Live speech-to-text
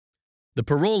The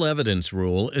parole evidence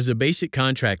rule is a basic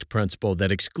contract principle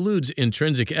that excludes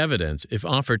intrinsic evidence if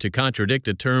offered to contradict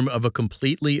a term of a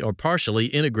completely or partially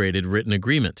integrated written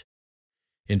agreement.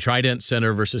 In Trident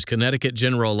Center v. Connecticut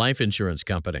General Life Insurance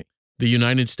Company, the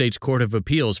United States Court of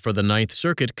Appeals for the Ninth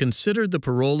Circuit considered the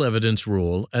parole evidence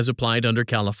rule as applied under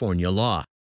California law.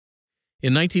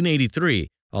 In 1983,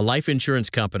 a life insurance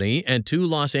company and two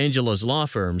Los Angeles law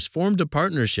firms formed a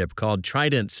partnership called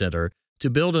Trident Center to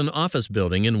build an office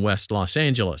building in West Los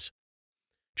Angeles.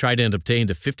 Trident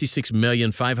obtained a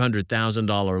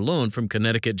 $56,500,000 loan from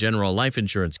Connecticut General Life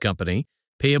Insurance Company,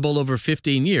 payable over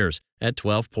 15 years at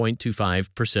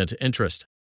 12.25% interest.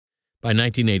 By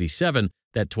 1987,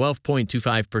 that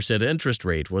 12.25% interest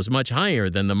rate was much higher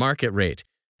than the market rate,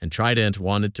 and Trident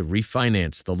wanted to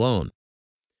refinance the loan.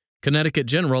 Connecticut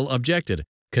General objected,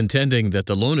 contending that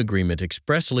the loan agreement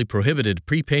expressly prohibited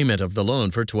prepayment of the loan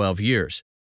for 12 years.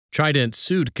 Trident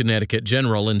sued Connecticut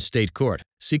General in state court,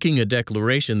 seeking a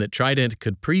declaration that Trident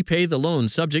could prepay the loan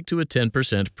subject to a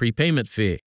 10% prepayment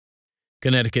fee.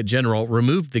 Connecticut General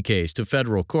removed the case to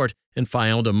federal court and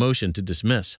filed a motion to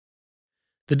dismiss.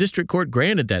 The district court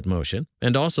granted that motion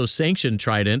and also sanctioned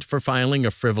Trident for filing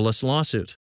a frivolous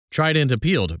lawsuit. Trident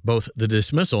appealed both the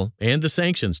dismissal and the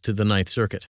sanctions to the Ninth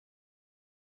Circuit.